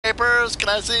papers? Can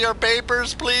I see your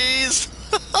papers, please?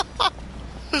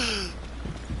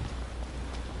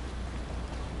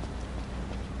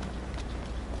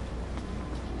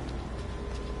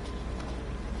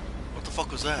 What the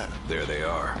fuck was that? There they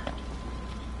are.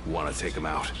 Want to take them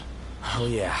out? Oh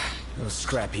yeah, those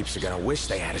scrap heaps are gonna wish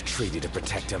they had a treaty to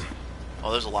protect him.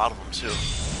 Oh, there's a lot of them too.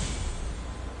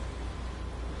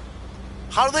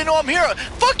 How do they know I'm here?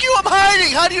 Fuck you, I'm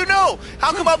hiding! How do you know?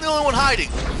 How come I'm the only one hiding?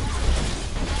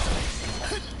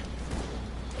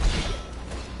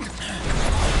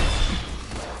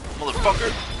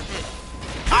 Motherfucker.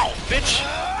 Ow, bitch.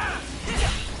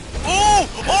 Oh!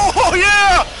 Oh,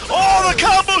 yeah! Oh, the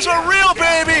combos are real,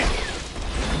 baby!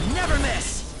 Never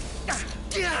miss!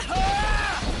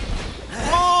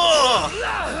 Oh!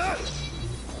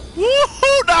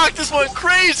 Woohoo! Noctis went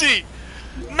crazy!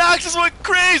 Noctis went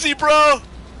crazy, bro!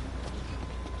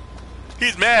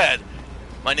 He's mad.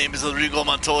 My name is Rodrigo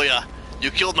Montoya. You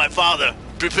killed my father.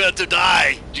 Prepare to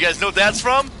die. Do you guys know what that's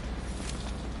from?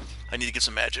 I need to get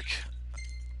some magic.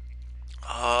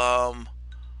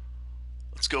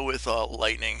 Let's go with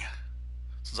lightning,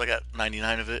 since I got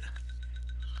 99 of it.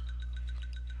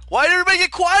 Why did everybody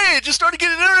get quiet? It just started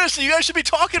getting interesting. You guys should be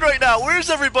talking right now. Where's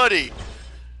everybody?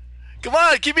 Come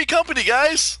on, keep me company,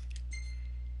 guys.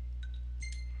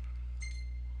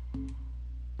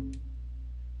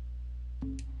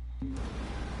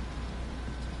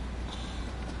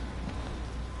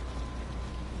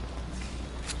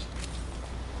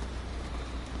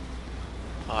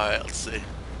 Alright, let's see.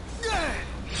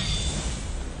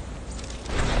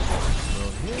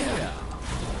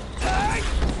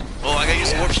 Oh, I gotta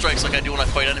use warp strikes like I do when I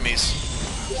fight enemies.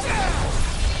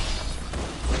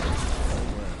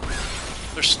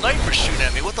 There's snipers shooting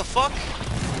at me. What the fuck?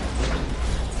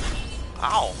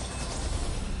 Ow.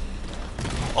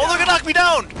 Oh, they're gonna knock me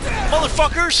down!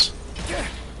 Motherfuckers!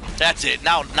 That's it.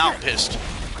 Now I'm pissed.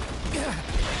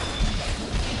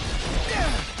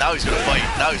 Now he's gonna fight.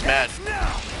 Now he's mad.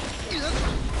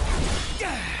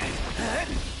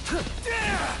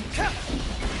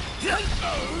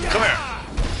 Come here.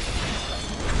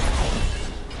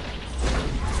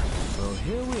 Well,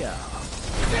 here we are.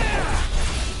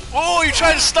 Oh, you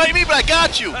tried to snipe me, but I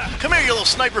got you. Come here, you little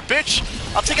sniper bitch.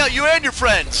 I'll take out you and your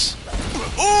friends.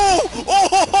 Oh, oh,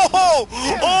 oh, oh,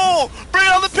 oh, oh, bring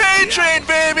on the pain train,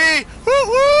 baby.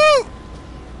 Woo-hoo.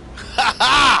 Ha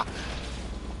ha.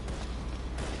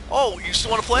 Oh, you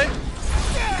still want to play?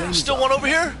 Still one over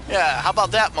here? Yeah, how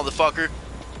about that, motherfucker?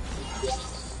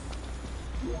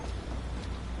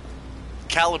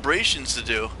 Calibrations to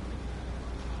do.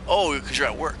 Oh, because you're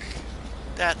at work.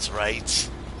 That's right.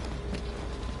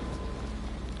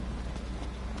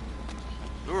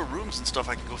 There were rooms and stuff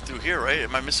I can go through here, right?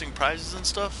 Am I missing prizes and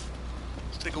stuff?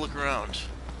 Let's take a look around.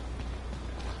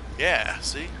 Yeah,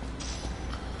 see?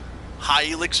 High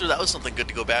elixir, that was something good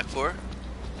to go back for.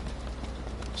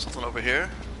 Something over here.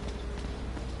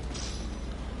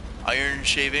 Iron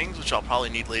shavings, which I'll probably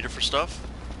need later for stuff.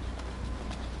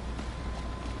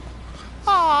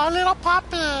 Aw, little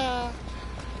puppy.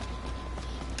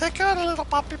 Take care, little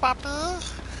puppy.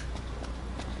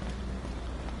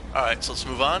 Alright, so let's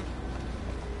move on.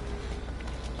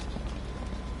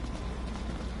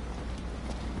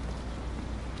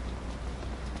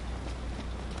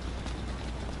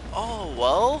 Oh,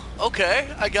 well, okay,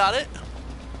 I got it.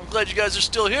 I'm glad you guys are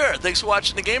still here. Thanks for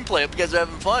watching the gameplay. Hope you guys are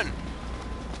having fun.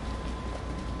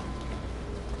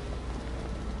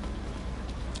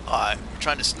 Alright, we're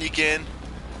trying to sneak in.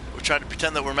 We're trying to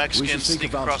pretend that we're Mexicans,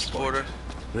 sneak across the border.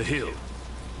 The hill.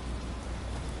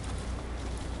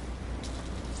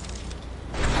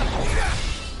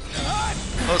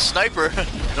 Oh, sniper.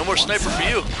 No more sniper for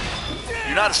you.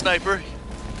 You're not a sniper.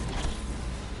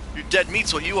 You're dead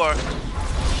meat's what you are.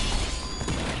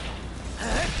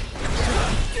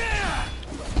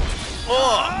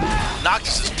 Oh,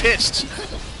 Noctis is pissed.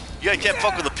 You guys can't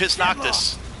fuck with a pissed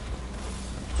Noctis.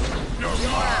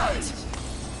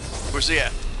 Where's he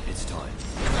at? It's time.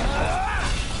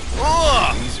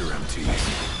 Oh! These are empty.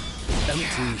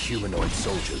 Empty humanoid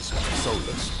soldiers,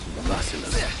 soulless,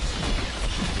 merciless.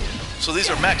 So these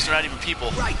are mechs, they're not even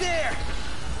people. Right there!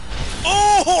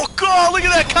 Oh, God, look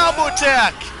at that combo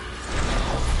attack!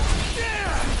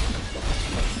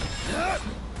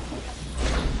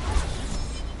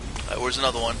 Alright, where's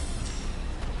another one?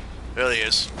 There he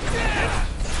is.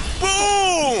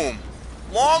 Boom!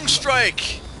 Long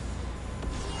strike!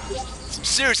 Some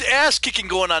serious ass kicking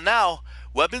going on now.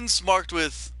 Weapons marked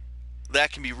with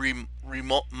that can be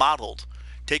remodeled.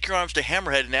 Take your arms to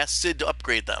Hammerhead and ask Sid to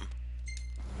upgrade them.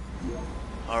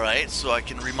 Alright, so I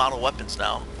can remodel weapons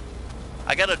now.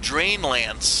 I got a Drain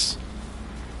Lance.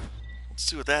 Let's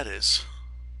see what that is.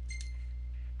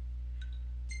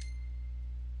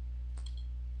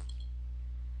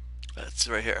 It's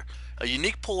right here. A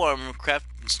unique polearm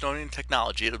crafted in Stonian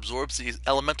technology. It absorbs the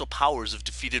elemental powers of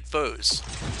defeated foes.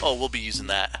 Oh, we'll be using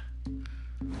that.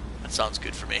 That sounds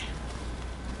good for me.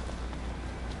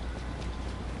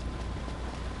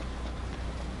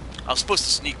 I was supposed to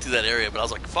sneak through that area, but I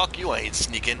was like, fuck you, I ain't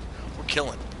sneaking. We're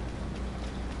killing.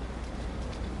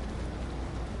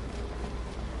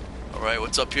 Alright,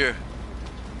 what's up here?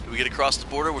 Do we get across the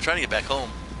border? We're trying to get back home.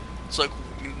 It's like,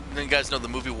 you guys know the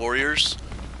movie Warriors?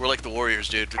 We're like the Warriors,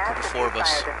 dude. There's a four of us.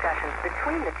 Discussions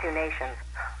between the two nations,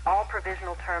 all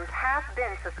provisional terms have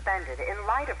been suspended in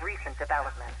light of recent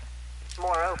developments.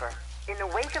 Moreover, in the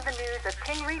wake of the news of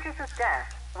King Regis's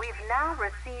death, we've now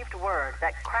received word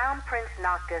that Crown Prince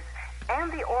Noctis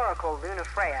and the Oracle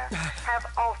Lunafreya have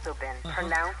also been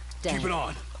pronounced dead. Keep it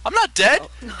on. I'm not dead!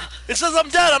 It says I'm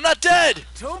dead! I'm not dead!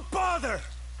 Don't bother!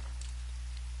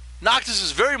 Noctis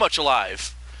is very much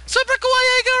alive. Super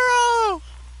Kawaii Guru!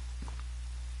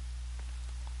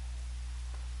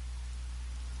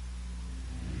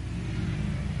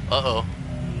 Uh-oh.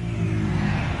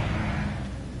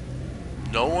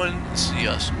 No one see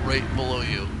us right below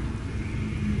you.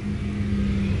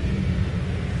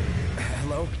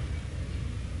 Hello?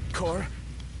 Cor?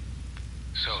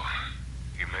 So,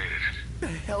 you made it. The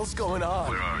hell's going on?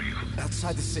 Where are you?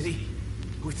 Outside the city?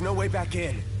 With no way back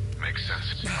in. Makes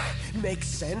sense. Makes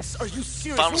sense? Are you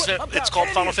serious? It's called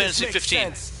Final Fantasy 15.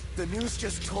 Sense? The news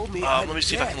just told me Let me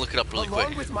see if I can look it up really quick.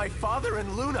 Along with my father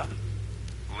and Luna.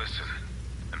 Listen,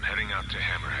 I'm heading out to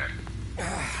Hammerhead.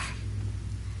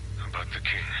 About the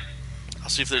king. I'll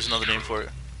see if there's another name for it.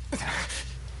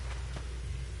 If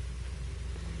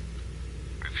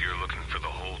you're looking for the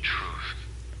whole truth,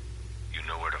 you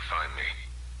know where to find me.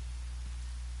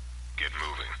 Get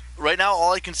moving. Right now,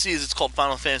 all I can see is it's called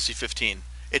Final Fantasy 15.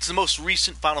 It's the most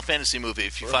recent Final Fantasy movie.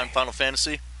 If you find Final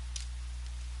Fantasy.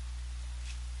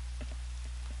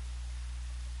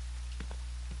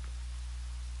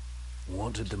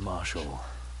 Wanted the Marshal,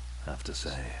 have to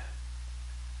say.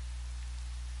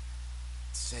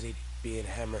 Said he'd be in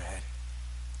Hammerhead.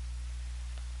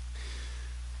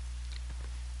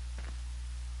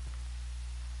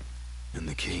 And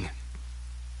the king?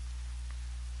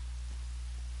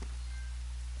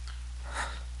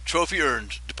 Trophy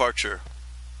earned. Departure.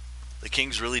 The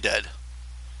king's really dead.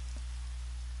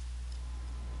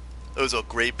 It was a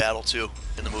great battle, too,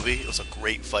 in the movie. It was a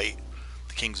great fight.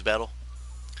 The king's battle.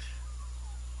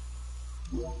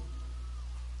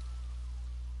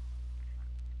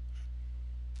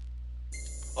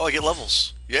 Oh, I get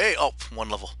levels. Yay! Oh, 1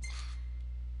 level.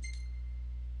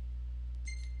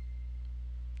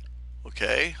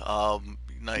 Okay,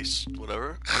 nice.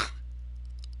 Whatever.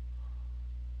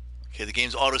 Okay, the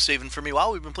game's auto-saving for me.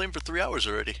 Wow, we've been playing for 3 hours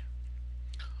already.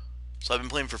 So I've been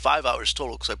playing for 5 hours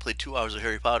total, because I played 2 hours of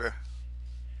Harry Potter.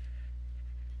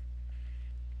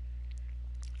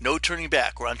 No turning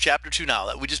back. We're on Chapter 2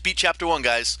 now. We just beat Chapter 1,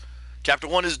 guys. Chapter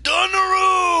 1 is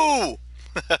done-a-roo!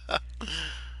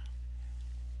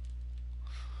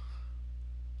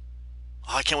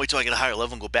 Oh, I can't wait till I get a higher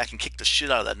level and go back and kick the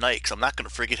shit out of that knight, because I'm not going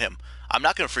to forget him. I'm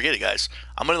not going to forget it, guys.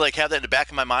 I'm going to like have that in the back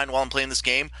of my mind while I'm playing this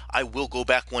game. I will go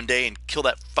back one day and kill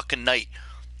that fucking knight.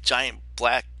 Giant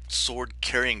black sword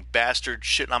carrying bastard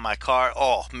shitting on my car.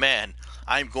 Oh, man.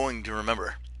 I'm going to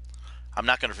remember. I'm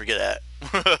not going to forget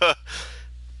that.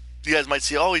 You guys might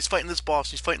see, oh, he's fighting this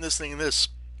boss, he's fighting this thing and this.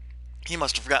 He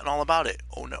must have forgotten all about it.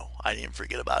 Oh, no. I didn't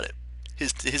forget about it.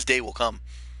 His day will come.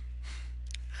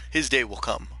 His day will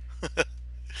come.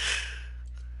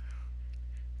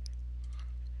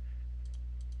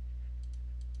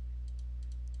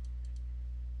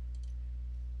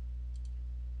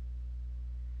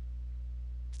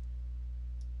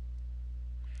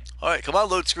 Alright, come on,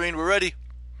 load screen, we're ready.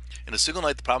 In a single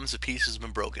night, the promise of peace has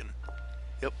been broken.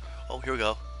 Yep. Oh, here we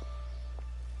go.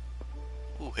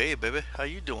 Ooh, hey, baby. How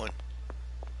you doing?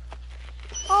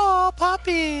 Oh,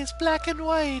 puppies! Black and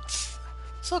white!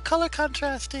 So color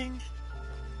contrasting.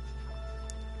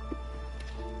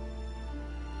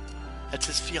 That's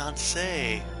his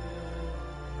fiancée.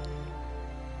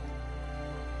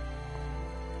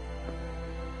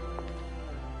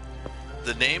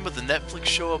 The name of the Netflix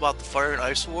show about the Fire and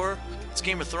Ice War? It's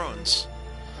Game of Thrones.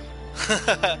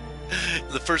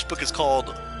 The first book is called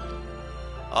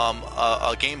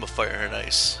A Game of Fire and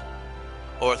Ice.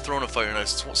 Or A Throne of Fire and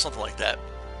Ice. It's something like that.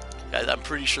 Yeah, I'm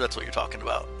pretty sure that's what you're talking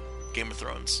about. Game of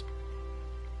Thrones.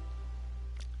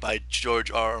 By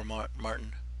George R. R.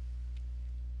 Martin.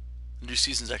 The new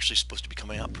season's actually supposed to be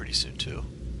coming out pretty soon, too.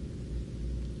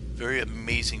 Very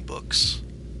amazing books.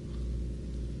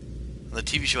 And the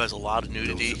TV show has a lot of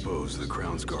nudity. Don't suppose the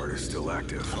Crown's Guard is still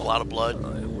active. And a lot of blood.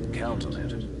 I wouldn't count on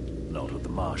it. Not with the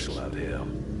Marshal out here.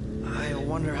 I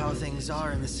wonder how things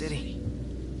are in the city.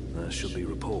 There should be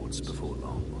reports before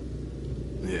long.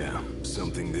 Yeah,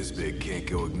 something this big can't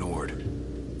go ignored.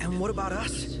 And what about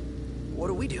us? What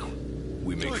do we do?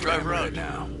 We make we drive friends right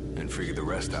around. now, and figure the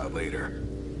rest out later.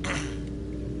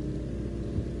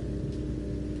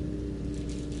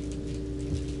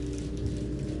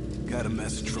 Got a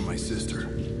message from my sister.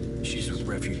 She's with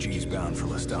refugees bound for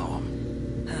Lestalem.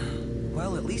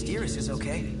 Well, at least Iris is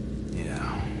okay.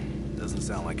 Yeah, doesn't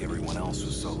sound like everyone else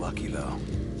was so lucky, though.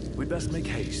 We'd best make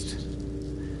haste.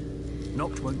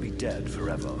 Noct won't be dead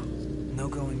forever. No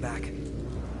going back.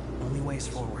 Only ways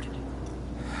forward.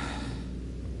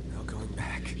 No going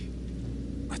back.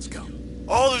 Let's go.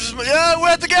 Oh, there's just, yeah, we're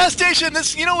at the gas station.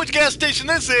 This, you know which gas station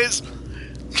this is.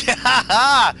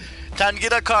 Time to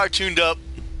get our car tuned up.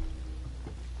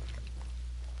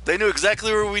 They knew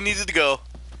exactly where we needed to go.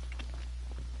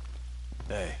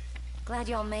 Hey, Glad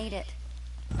y'all made it.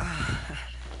 No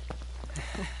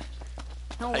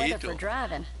How you weather for doing?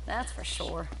 driving, that's for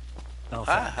sure. Oh,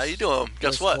 Hi, thanks. how you doing?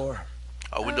 Guess Where's what? Cor?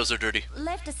 Our windows are dirty.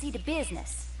 Left to see the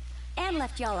business. And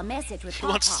left y'all a message with He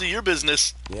wants to Papa. see your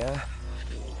business. Yeah?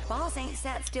 Boss ain't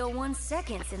sat still 1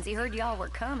 second since he heard y'all were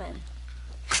coming.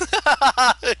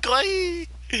 Clay.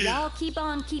 Y'all keep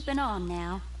on keeping on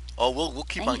now. Oh, we'll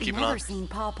keep on Ain't keeping never on. seen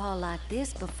Pawpaw like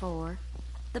this before.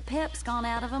 The pep's gone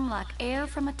out of him like air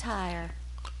from a tire.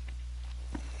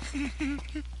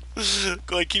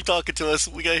 Go ahead, keep talking to us.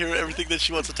 We gotta hear everything that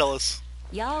she wants to tell us.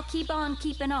 Y'all keep on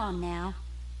keeping on now.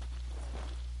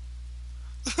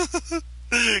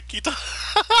 Keep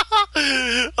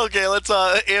okay, let's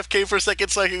AFK for a second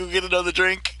so I can go get another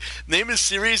drink. Name is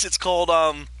series. It's called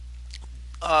A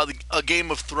Game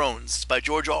of Thrones. It's by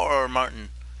George R.R. Martin.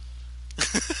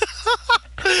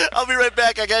 I'll be right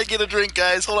back. I gotta get a drink,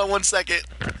 guys. Hold on 1 second.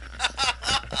 Oh,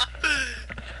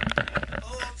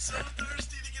 I'm so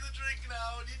thirsty to get a drink now.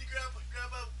 I need to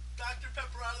grab a Dr.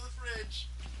 Pepper out of the fridge.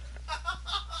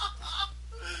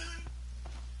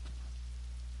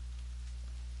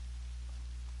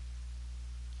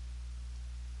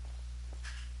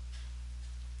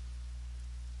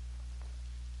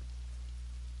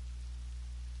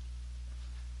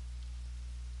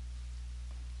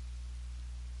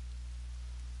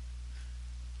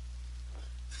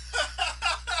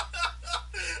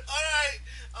 Alright,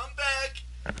 I'm back.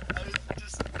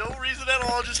 Just no reason at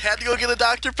all. Just had to go get a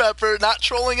Dr. Pepper. Not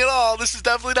trolling at all. This is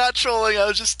definitely not trolling. I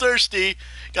was just thirsty.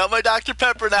 Got my Dr.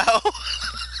 Pepper now.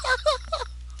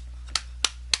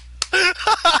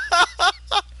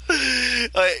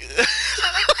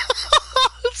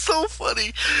 It's so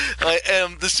funny.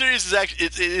 The series is actually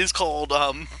it is called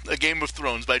A Game of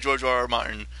Thrones by George R.R.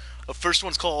 Martin. The first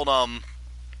one's called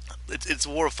it's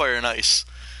War of Fire and Ice.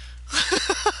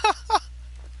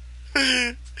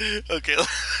 Okay.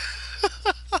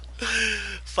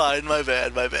 Fine, my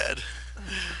bad.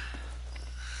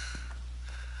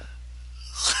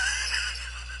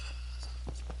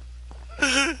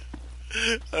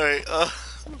 Alright,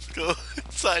 let's go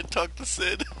inside and talk to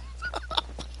Sid.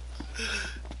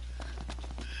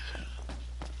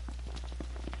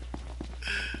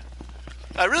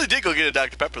 I really did go get a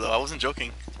Dr. Pepper though, I wasn't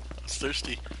joking. I was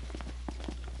thirsty.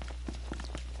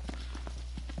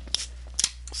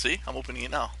 See? I'm opening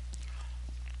it now.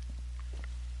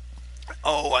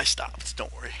 Oh, I stopped.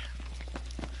 Don't worry.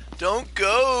 Don't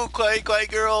go, quiet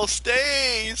girl.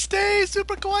 Stay,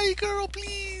 super quiet girl,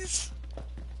 please.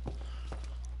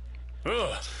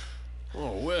 Ugh.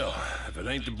 Oh, well, if it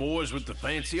ain't the boys with the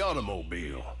fancy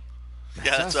automobile.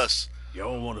 Yeah, that's us.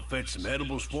 Y'all want to fetch some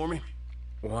edibles for me?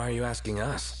 Why are you asking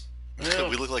us? Well,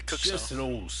 We look like cooks just now.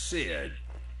 an old Sid.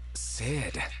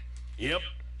 Sid. Yep.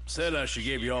 Said I should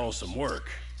give you all some work.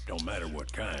 Don't matter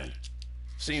what kind.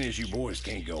 Seeing as you boys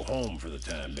can't go home for the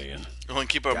time being. We want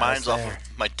to keep our Got us minds off there.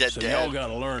 of my dead So y'all dad.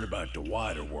 gotta learn about the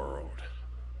wider world.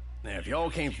 Now, if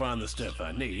y'all can't find the stuff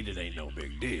I need, it ain't no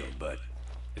big deal, but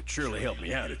it'd surely help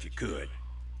me out if you could.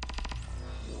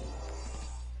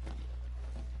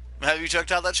 Have you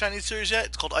checked out that Chinese series yet?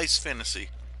 It's called Ice Fantasy.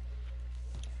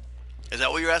 Is that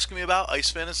what you're asking me about?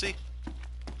 Ice Fantasy?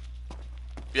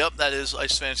 Yep, that is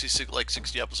Ice Fantasy, like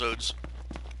 60 episodes.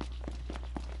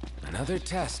 Another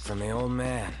test from the old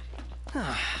man.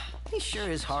 He sure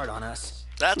is hard on us.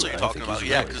 That's what you're I talking think about. he's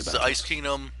Yeah, right because about the Ice us.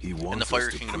 Kingdom He and the wants Fire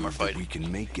us to Kingdom are prove that fighting. we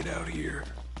can make it out here.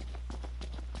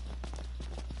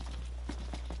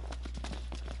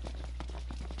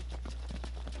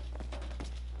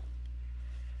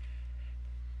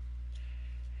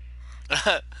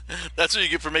 That's what you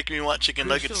get for making me want chicken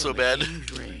nuggets so bad.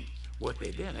 What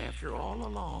they've been after all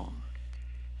along.